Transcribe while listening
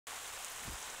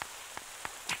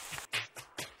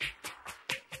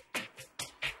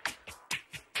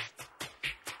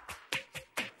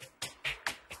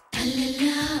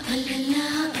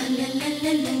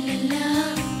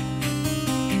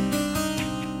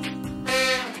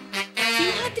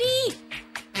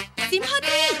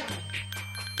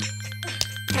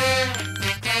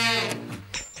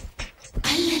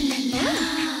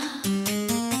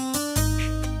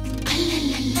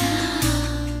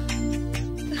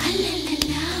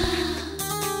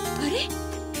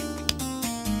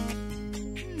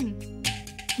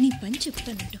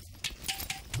చెప్తానంట.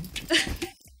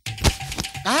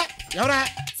 ఎవరా?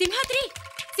 సింహాద్రి,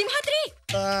 సింహాద్రి.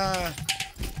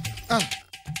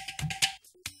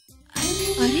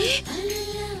 అరే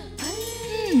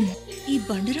ఈ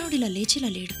బండరావుడిలా లేచేలా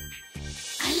లేడు.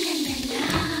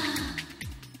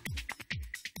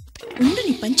 ఉండు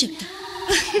నీ పని చెప్తా.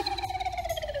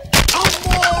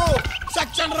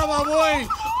 సచ్చన్ రా బాబోయ్,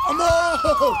 అమ్మో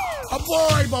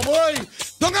అబ్బోయ్ బాబోయ్,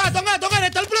 దొంగ దొంగ దొంగ,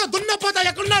 నేను తలుపులో దున్నపోతా,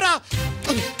 ఎక్కడున్నారా?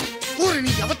 ఊరి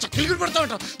నీ ఎవ చక్కిలు పడతా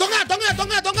ఉంటావు. దొంగ దొంగ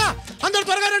దొంగ దొంగ, అందరు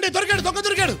త్వరగా రండి, దొరికాడు దొంగ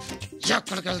దొరికాడు.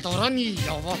 ఎక్కడికి వెళ్తావరా నీ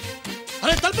ఎవ?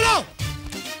 అరే తలుపులో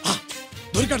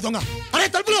దొరికాడు దొంగ. అరే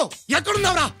తలుపులో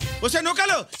ఎక్కడున్నావురా? వస్తే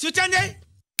నూకాలు స్విచ్ ఆన్ చేయి.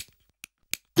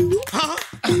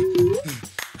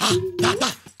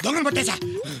 దొంగను పట్టేశా.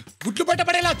 గుట్లు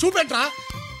పట్టబడేలా చూపెట్రా.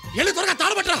 వెళ్ళి త్వరగా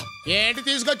తాడబట్టరా. ఏంటి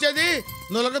తీసుకొచ్చేది?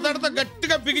 నులక తాడుతో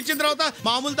గట్టిగా బిగించిన తర్వాత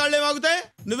మామూలు తాళ్లే వాగుతాయి.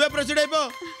 నువ్వే ప్రొసీడ్ అయిపో.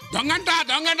 దొంగంట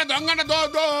దొంగంట దొంగంట దో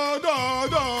దో దో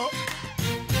దో.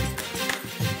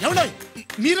 ఎవడో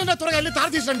మీరన్నా త్వరగా వెళ్ళి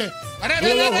తాడు తీసురండి.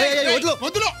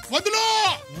 వదులు వదులు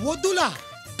వద్దులా,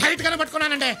 టైట్ గానే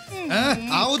పట్టుకున్నానండి.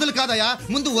 ఆ వదులు కాదయా,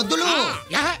 ముందు వద్దులు.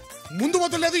 ముందు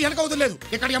వదలలేదు, వెనక వదలలేదు,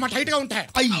 ఇక్కడ ఏమో టైట్ గా ఉంటాయి.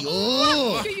 అయ్యో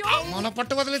మన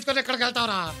పట్టు వదిలేసుకొని ఎక్కడికి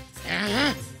వెళ్తావరా?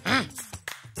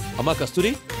 అమ్మా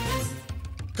కస్తూరి.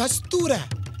 కస్తూరా?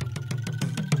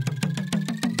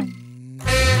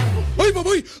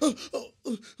 బాబోయ్,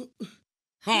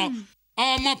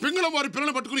 మా పింగళ వారి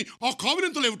పిల్లలు పట్టుకుని ఆ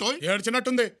కావినంతలు ఏమిటో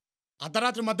ఏడ్చినట్టుంది.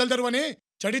 అర్ధరాత్రి మద్దలు తెరువని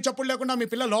చడి చప్పుడు లేకుండా మీ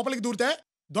పిల్ల లోపలికి దూరితే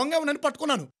దొంగ ఏమనని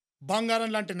పట్టుకున్నాను. బంగారం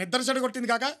లాంటి నిద్ర చెడు కొట్టింది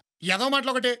కాక ఏదో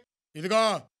మాటలు ఒకటి. ఇదిగో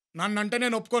నన్నంటే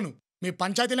నేను ఒప్పుకోను. మీ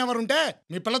పంచాయతీలు ఎవరుంటే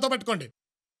మీ పిల్లతో పెట్టుకోండి.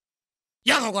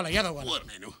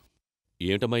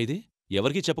 ఏమిటమ్మా ఇది?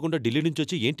 ఎవరికి చెప్పకుండా ఢిల్లీ నుంచి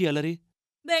వచ్చి ఏంటి అల్లరి?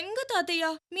 బెంగ తాతయ్య,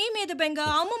 మీ మీద బెంగ,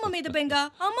 అమ్మమ్మ మీద బెంగ,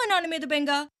 అమ్మ నాన్న మీద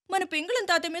బెంగ, మన పెంగుళం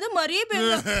తాతయ్య మీద మరీ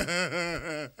బెంగ.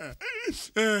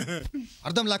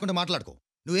 అర్థం లేకుండా మాట్లాడుకో.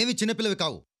 నువ్వేమి చిన్నపిల్లవి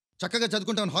కావు. చక్కగా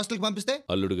చదువుకుంటావు. హాస్టల్కి పంపిస్తే?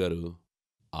 అల్లుడు గారు,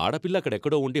 ఆడపిల్ల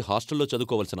అక్కడెక్కడో ఉండి హాస్టల్లో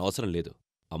చదువుకోవాల్సిన అవసరం లేదు.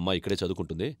 అమ్మ ఇక్కడే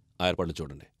చదువుకుంటుంది. ఆ ఏర్పాట్లు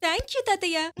చూడండి. థ్యాంక్ యూ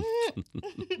తాతయ్య.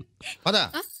 పదా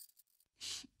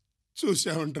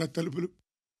చూసావంట్రా తలుపులు,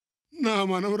 నా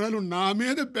మనవరాలు నా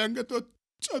మీద బెంగతో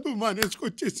చదువు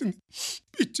మానేసుకొచ్చేసింది.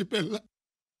 పిచ్చి పిల్ల.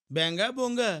 బెంగ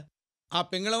బొంగ. ఆ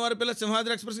పింగళ వారి పిల్ల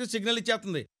సింహాద్రి ఎక్స్ప్రెస్ కి సిగ్నల్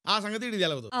ఇచ్చేస్తుంది. ఆ సంగతి ఇది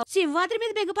తెలవదు. సింహాద్రి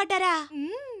మీద బెంగ పడ్డారా?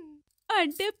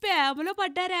 అంటే ప్రేమలో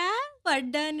పడ్డారా?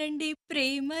 పడ్డానండి,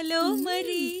 ప్రేమలో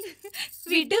మరి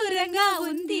విడూరంగా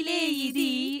ఉందిలే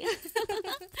ఇది.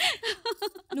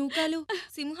 నూకాలు,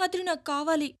 సింహాద్రి నాకు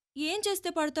కావాలి. ఏం చేస్తే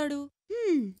పడతాడు?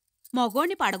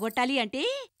 మగోణ్ణి పడగొట్టాలి అంటే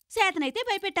చేతనైతే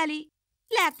భయపెట్టాలి,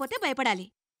 లేకపోతే భయపడాలి.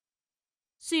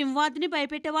 సింహాద్రిని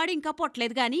భయపెట్టేవాడు ఇంకా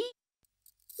పొట్టలేదు గాని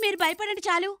మీరు భయపడండి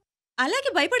చాలు. అలాగే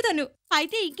భయపడతాను.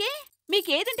 అయితే ఇంకే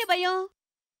మీకేదంటే భయం?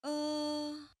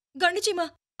 గండు చీమ,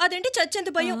 అదంటే చచ్చేంత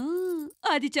భయం.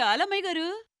 అది చాలా అమ్మాయి గారు.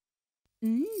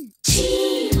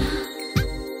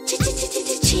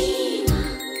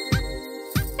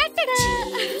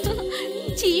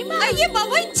 అయ్యే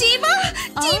బాబోయ్, చీమ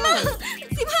చీమ,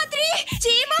 సింహాద్రి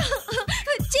చీమ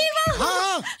చీమ.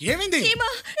 ఏమైంది? చీమ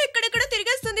ఎక్కడెక్కడ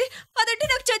తిరిగేస్తుంది. అదంటే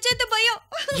నాకు చచ్చేంత భయం.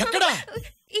 ఎక్కడ?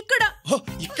 ఇక్కడ.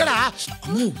 ఇక్కడ?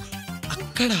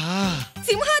 అక్కడ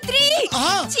సింహాద్రి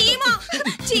చీమ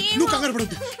చీమ. నువ్వు కంగారు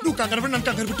పడద్దు, నువ్వు కంగారు పడి నన్ను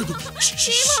కంగారు పెట్టదు.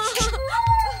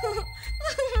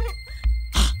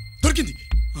 దొరికింది.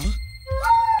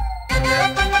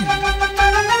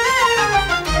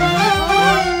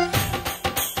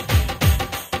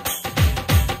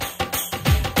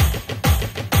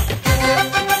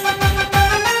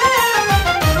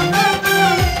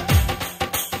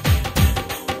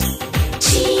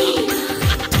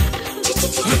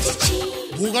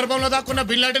 భూగర్భంలో దాక్కున్న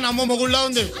బిల్లాటి నమ్మ మొగుళ్ళ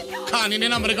ఉంది. కానీ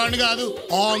నేను అమెరికాని కాదు,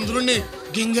 ఆంధ్రుణ్ణి.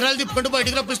 గింగిరాలు తిప్పుకుంటూ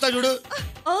బయటికి రప్పిస్తా చూడు.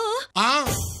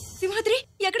 సింహాద్రి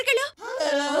ఎక్కడికెళ్ళా?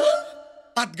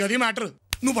 అది గది మ్యాటర్.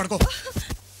 నువ్వు పడుకో.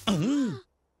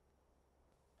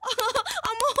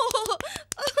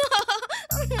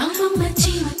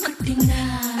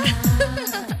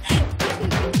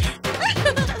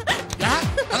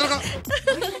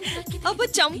 అబ్బో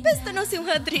చంపేస్తున్నావు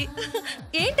సింహాద్రి.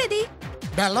 ఏంటది?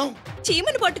 బెల్లం.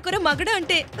 చీమను పట్టుకురా మగడ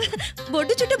అంటే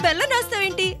బొడ్డు చుట్టూ బెల్లం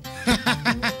రాస్తావేంటి?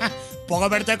 పొగ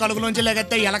పెడితే కలుగులోంచి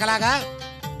లెగెత్తే ఎలకలాగా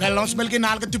బెల్లం స్మెల్కి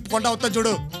నాలుగు తిప్పుకుంటా అవుతా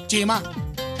చూడు చీమా.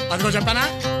 అదిగో చెప్పానా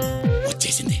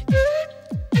వచ్చేసింది.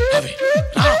 అవే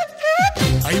రా.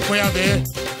 అయిపోయావే,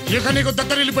 ఇక నీకు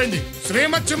దగ్గర వెళ్ళిపోయింది.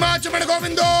 శ్రీమచ్చిమాచిమడి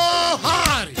గోవిందో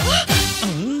హారి.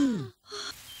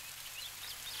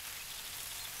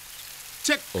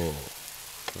 చెక్.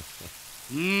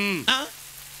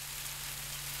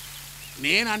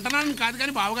 నేను అంటున్నాను కాదు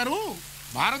కానీ బావగారు,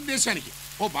 భారతదేశానికి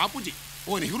ఓ బాపూజీ,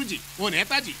 ఓ నెహ్రూజీ, ఓ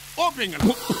నేతాజీ, ఓ పింగళ.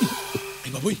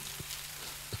 బాబోయ్,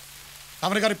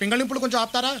 తమరి గారి పింగళింపులు కొంచెం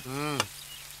ఆపుతారా?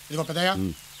 ఇదిగో పెద్దయ్య,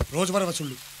 రోజువారీ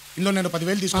వసూళ్ళు ఇందులో నేను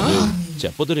 10,000 తీసుకున్నా.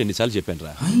 చెప్పొద్దు, ఎన్నిసార్లు చెప్పాను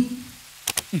రా.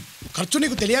 ఖర్చు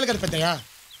నీకు తెలియాలి కదా పెద్దయ్య.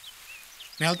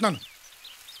 నేను వెళ్తున్నాను.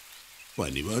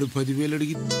 పనివాడు 10,000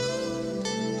 అడిగి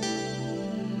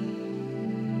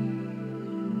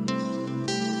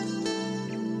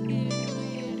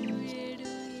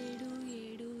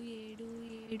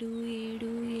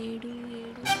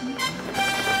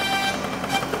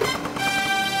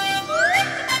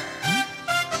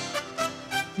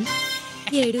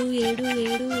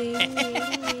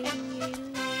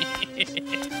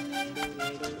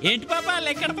ఏంటి పాపా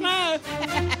లెక్కెడుతున్నా?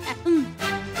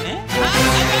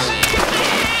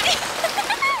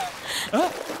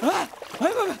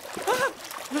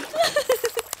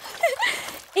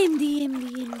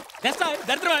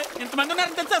 ఇంతమంది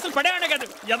ఉన్నారని తెలిసి అసలు పడేవాడే కాదు.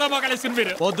 ఏదో మొక్కలేసుకుని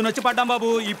మీరు పొద్దునొచ్చి పడ్డాం బాబు,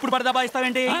 ఇప్పుడు పడదా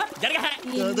బాయిస్తావేంటి?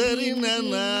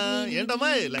 ఏంటమ్మా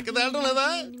లెక్క తేలటం లేదా?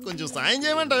 కొంచెం సాయం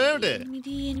చేయమంటావు ఏమిటి?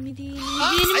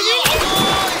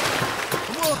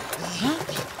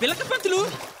 పిల్లక పంతులు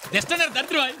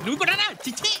దరిద్రం నువ్వు కూడా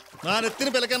చిచ్చి. నా నెత్తిన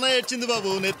పిల్లకన్నా ఏడ్చింది బాబు.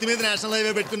 నెత్తి మీద నేషనల్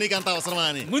హైవే పెట్టుకుని నీకు అంత అవసరమా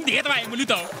అని. ముందు ఈతవా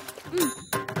ములుగుతావు.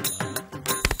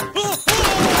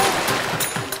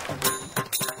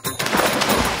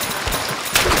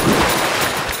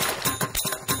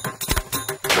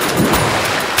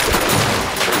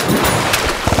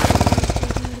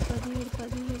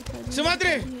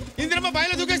 సుమాత్రి, ఇందిరమ్మ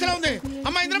బాయిలో దూకేసేలా ఉంది.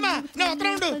 అమ్మా ఇందిరమ్మ, నా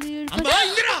ఉత్తరం ఉండు. అమ్మా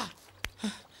ఇందిరా,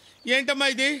 ఏంటమ్మా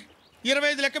ఇది?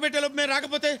 25 లెక్క పెట్టేలోపు మేము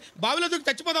రాకపోతే బావిలో దూకి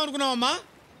చచ్చిపోదాం అనుకున్నావు అమ్మా.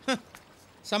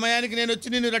 సమయానికి నేను వచ్చి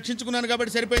నిన్ను రక్షించుకున్నాను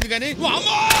కాబట్టి సరిపోయింది. కానీ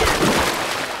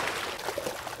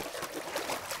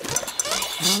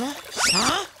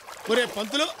ఒరే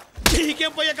పంతులు,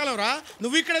 నీకేం పోయే కాలంరా?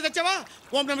 నువ్వు ఇక్కడే తెచ్చావా?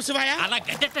 ఓం నమ శివాయ. అలా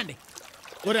గడ్డెట్టండి.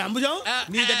 ఒరే అంబుజం,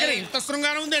 నీ దగ్గర ఇంత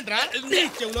శృంగారం ఉందేంట్రా?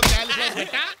 చెవులో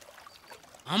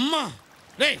అమ్మా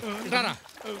రే రారా.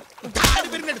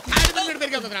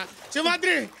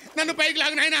 సింహాద్రి, నన్ను పైకి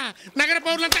లాగు నాయనా. నగర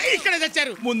పౌరులంతా ఇక్కడే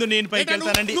తెచ్చారు. ముందు నేను పైకి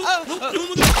వెళ్తానండి.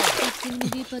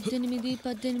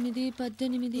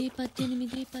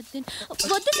 18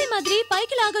 వద్దు సింహాద్రి,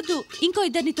 పైకి లాగొద్దు. ఇంకో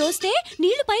ఇద్దరిని తోస్తే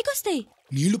నీళ్లు పైకొస్తాయి.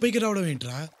 నీళ్లు పైకి రావడం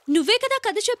ఏంట్రా? నువ్వే కదా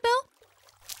కథ చెప్పావు.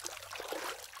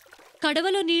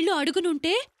 కడవలో నీళ్లు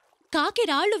అడుగునుంటే కాకి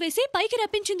రాళ్లు వేసి పైకి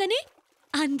రప్పించిందని.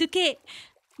 అందుకే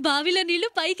బావిలో నీళ్లు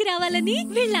పైకి రావాలని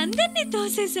వీళ్ళందరినీ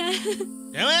తోసేశా.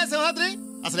 ఏమయ్యా సింహాద్రి,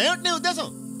 అసలు ఏమిటి నీ ఉద్దేశం?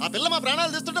 ఆ పిల్ల మా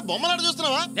ప్రాణాలు తీస్తుంటే బొమ్మలాడు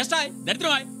చూస్తున్నావా?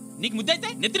 దరిద్రం నీకు ముద్దైతే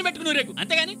నెత్తిని పెట్టుకుని రేకు,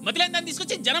 అంతేగాని మధ్యలో దాన్ని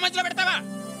తీసుకొచ్చి జన మధ్యలో పెడతావా?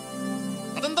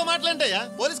 అతనితో మాట్లాంటయ్యా.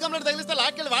 పోలీస్ కంప్లైంట్ తగిలిస్తే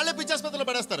లాక్కెళ్ళి వాళ్లే పిచ్చి ఆసుపత్రిలో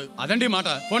పడేస్తారు. అదండి మాట.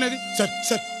 ఫోన్ ఏది? సార్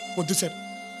సార్ వద్దు సార్,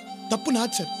 తప్పు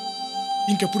నాది సార్.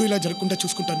 ఇంకెప్పుడు ఇలా జరగకుండా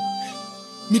చూసుకుంటాను.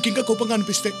 మీకు ఇంకా కోపంగా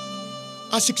అనిపిస్తే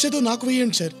ఆ శిక్షతో నాకు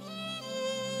వేయండి సార్.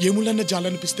 ఏముళ్ళన్న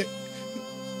జాలనిపిస్తే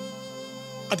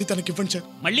అది తనకివ్వండి సార్.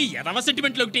 మళ్ళీ ఎదవ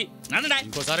సెంటిమెంట్లు ఒకటి.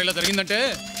 ఇంకోసారి ఇలా జరిగిందంటే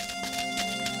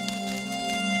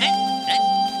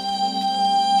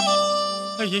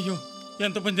అయ్యయ్యో,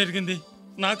 ఎంత పని జరిగింది.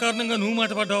 నా కారణంగా నువ్వు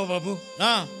మాట పడ్డావు బాబు.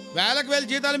 వేలకు వేలు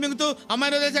జీతాలు మింగుతూ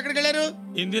అమ్మాయిని వదిలేసి ఎక్కడికి వెళ్ళారు?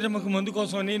 ఇందిరమ్మకు మందు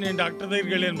కోసమని నేను డాక్టర్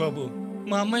దగ్గరికి వెళ్ళాను బాబు.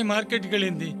 మా అమ్మాయి మార్కెట్కి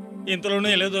వెళ్ళింది. ఇంతలోనే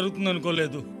ఎలా జరుగుతుంది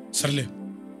అనుకోలేదు. సర్లే,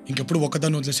 ఇంకెప్పుడు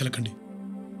ఒక్కదాన్ని వదిలేసి వెళ్ళకండి.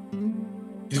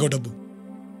 ఇదిగో డబ్బు.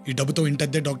 ఈ డబ్బుతో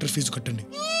ఇంటద్దే డాక్టర్ ఫీజు కట్టండి.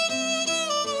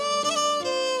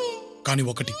 కానీ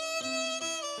ఒకటి,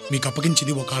 మీకు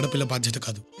అప్పగించింది ఒక ఆడపిల్ల బాధ్యత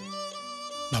కాదు,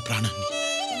 నా ప్రాణాన్ని.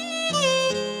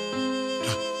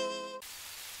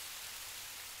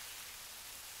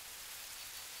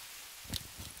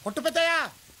 కొట్టు పెద్దయ్యా,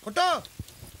 కొట్టు.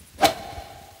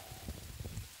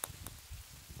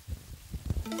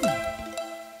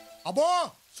 అబ్బో,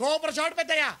 సూపర్ షాట్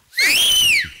పెద్దయ్యా.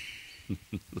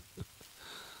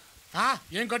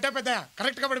 ఏం కొట్టా పెద్దయ్యా?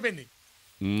 కరెక్ట్ గా పడిపోయింది.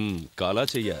 కాలా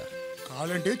చెయ్యా?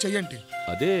 కాలంటే చెయ్యండి.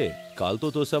 అదే కాలుతో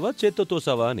తోసావా చేత్తో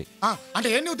తోసావా అని. అంటే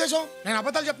ఏంటి ఉద్దేశం? నేను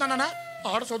అబద్ధాలు చెప్తానా?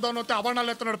 ఆడ చూద్దాం వస్తే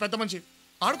అభరణాలు ఎత్తున్నాడు పెద్ద మనిషి.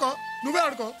 ఆడుకో, నువ్వే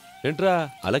ఆడుకో. ఏంట్రా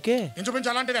అలాగే?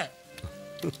 ఇంచుమించు అలాంటిదే.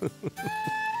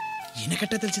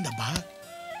 ఈయనకట్టే తెలిసిందబ్బా.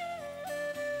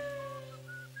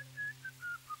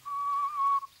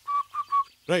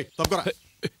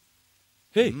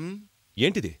 హే,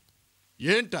 ఏంటిది?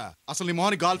 ఏంటా అసలు నీ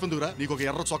మోహన్ గాల్ఫ్ ఎందుకురా? నీకు ఒక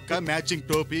ఎర్ర చొక్కా, మ్యాచింగ్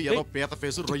టోపీ, ఏదో పీత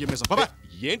ఫేసు, రొయ్య మీసం. బాబా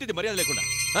ఏంటిది మర్యాద లేకుండా?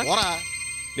 పోరా.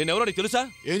 నేనెవరో నీకు తెలుసా?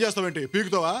 ఏం చేస్తావేంటి?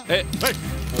 పీకుతావా?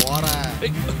 పోరా.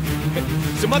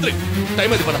 సింహాద్రి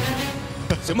టైం అది పద.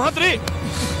 సింహాద్రి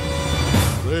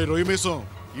రొయ్య మీసం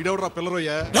ఈడెవడరా పిల్ల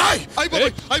రొయ్య?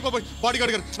 అయిపోయి బాడీ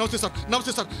గార్డ్ గారు నమస్తే సార్,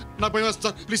 నమస్తే సార్, నాకు భయం వేస్తుంది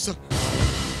సార్, ప్లీజ్ సార్.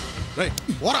 రే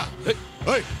పోరా.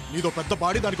 నీదో పెద్ద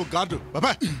బాడీ, దానికి ఒక గార్డు.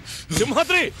 బాబా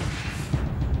సింహాద్రి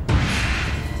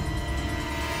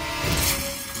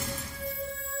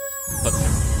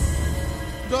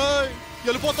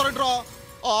వెళ్ళిపోతారంట్రా,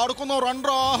 ఆడుకుందాం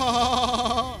రండ్రా.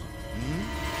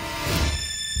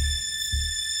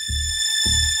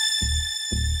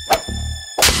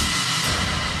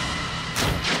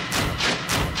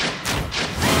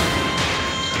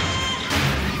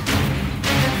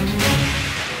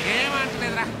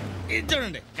 ఏమంటలేదురా?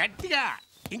 చూడండి గట్టిగా,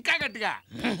 ఇంకా గట్టిగా.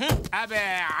 అబే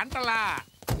అంటలా,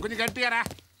 కొంచెం గట్టిగా రా.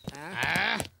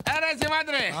 అరే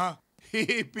సింహాద్రి,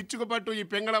 ఈ పిచ్చుకు పట్టు ఈ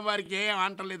పెంగళం వారికి ఏం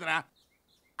అంటలేదురా.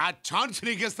 ఆ ఛాన్స్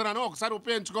నీకు ఇస్తున్నాను, ఒకసారి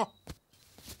ఉపయోగించుకో.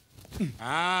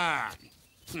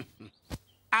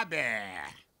 అబే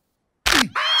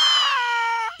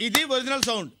ఇది ఒరిజినల్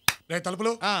సౌండ్. రే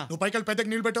తలుపులు, నువ్వు పైకి వెళ్ళి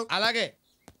పెద్దకి నీళ్ళు పెట్టు. అలాగే.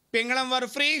 పింగళం వారు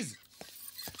ఫ్రీజ్.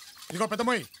 ఇదిగో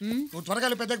పెద్దమ్మాయి, నువ్వు త్వరగా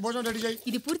వెళ్ళి పెద్దకి భోజనం రెడీ చేయి.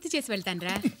 ఇది పూర్తి చేసి వెళ్తాను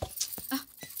రా.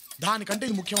 దానికంటే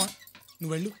ఇది ముఖ్యమా?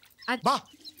 నువ్వు వెళ్ళు. బా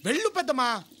వెళ్ళు పెద్దమ్మా.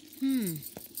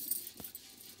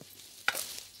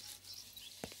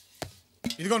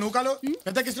 ఇదిగో నువ్వు కాలు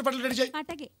పెద్దకి ఇస్త్రీ పట్టలు రెడీ చేయి.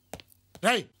 అటగే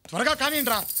రై త్వరగా కానీ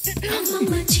రా.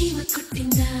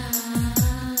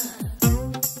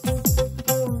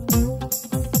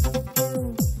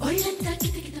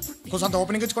 కొంత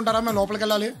ఓపెనింగ్ ఇచ్చుకుంటారా? మేము లోపలికి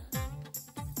వెళ్ళాలి.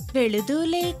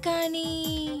 వెళుదూలే కానీ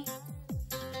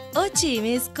వచ్చి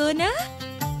వేసుకోనా?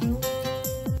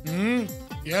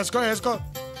 వేసుకో వేసుకో.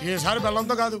 ఈసారి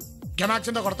బెల్లంతో కాదు,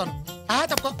 గెమాక్సింతో కొడతాను.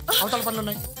 తప్ప అవతల పనులు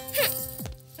ఉన్నాయి.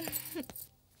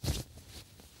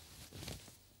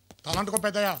 తలంటుకో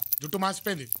పెద్దయ్యా, జుట్టు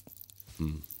మాసిపోయింది.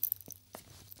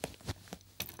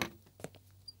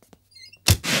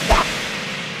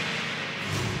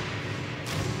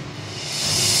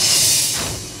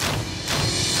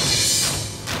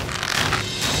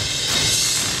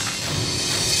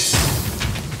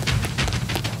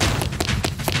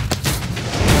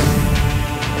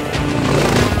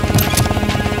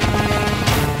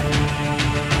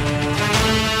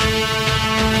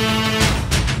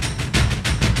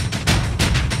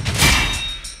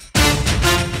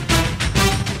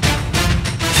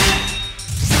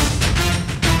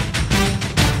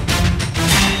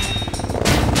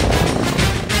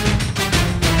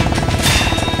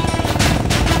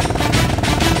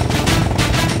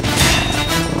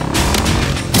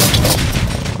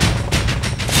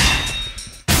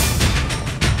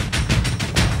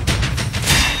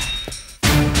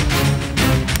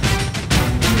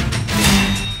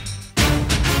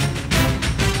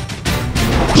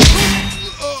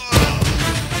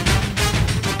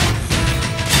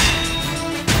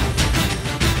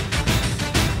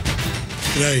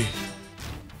 రాయ్,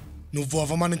 నువ్వు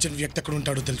అవమానించిన వ్యక్తి ఎక్కడ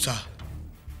ఉంటాడో తెలుసా?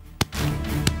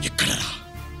 ఎక్కడరా?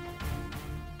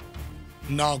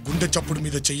 నా గుండె చప్పుడు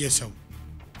మీద చెయ్యేశావు.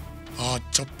 ఆ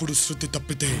చప్పుడు శృతి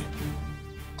తప్పితే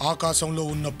ఆకాశంలో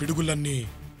ఉన్న పిడుగులన్నీ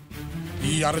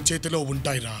ఈ అరచేతిలో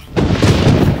ఉంటాయిరా.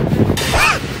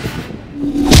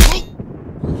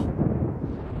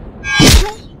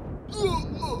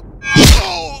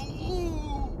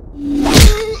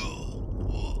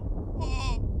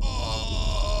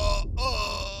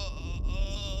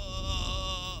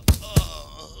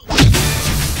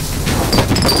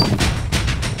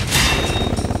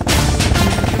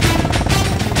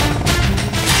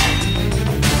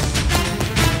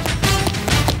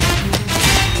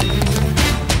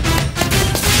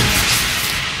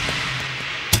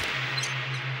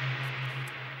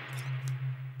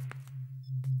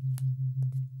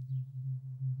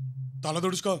 తల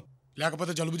దుడుచుకో,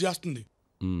 లేకపోతే జలుబు చేస్తుంది.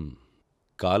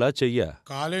 కాలా చెయ్యా?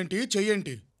 కాలేంటి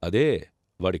చెయ్యేంటి? అదే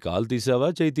వాడి కాలు తీసావా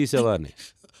చెయ్యి తీసావా అని.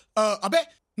 అబే,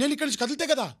 నేను ఇక్కడి నుంచి కదిలితే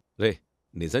కదా. రే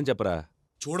నిజం చెప్పరా.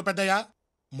 చూడు పెద్దయ్యా,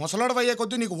 ముసలోడవయ్యే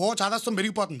కొద్దీ నీకు చాదస్తం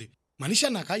పెరిగిపోతుంది. మనిషి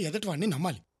అన్నాక ఎదటి వాడిని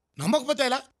నమ్మాలి. నమ్మకపోతే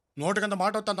ఎలా? నోటికంత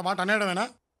మాట వస్తే అంత మాట అనేయడమేనా?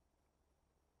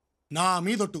 నా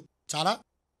మీదొట్టు చాలా.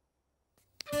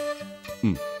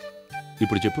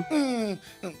 ఇప్పుడు చెప్పు.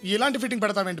 ఇలాంటి ఫిట్టింగ్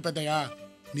పెడతావేంటి పెద్దయ్యా?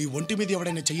 నీ ఒంటి మీద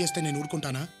ఎవడైనా చెయ్యేస్తే నేను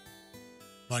ఊరుకుంటానా?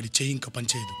 వాడి చెయ్యి ఇంకా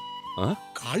పనిచేయదు.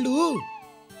 కాళ్ళు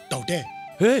డౌటే.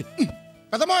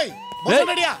 పెద్దమ్మాయి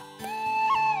రెడీయా?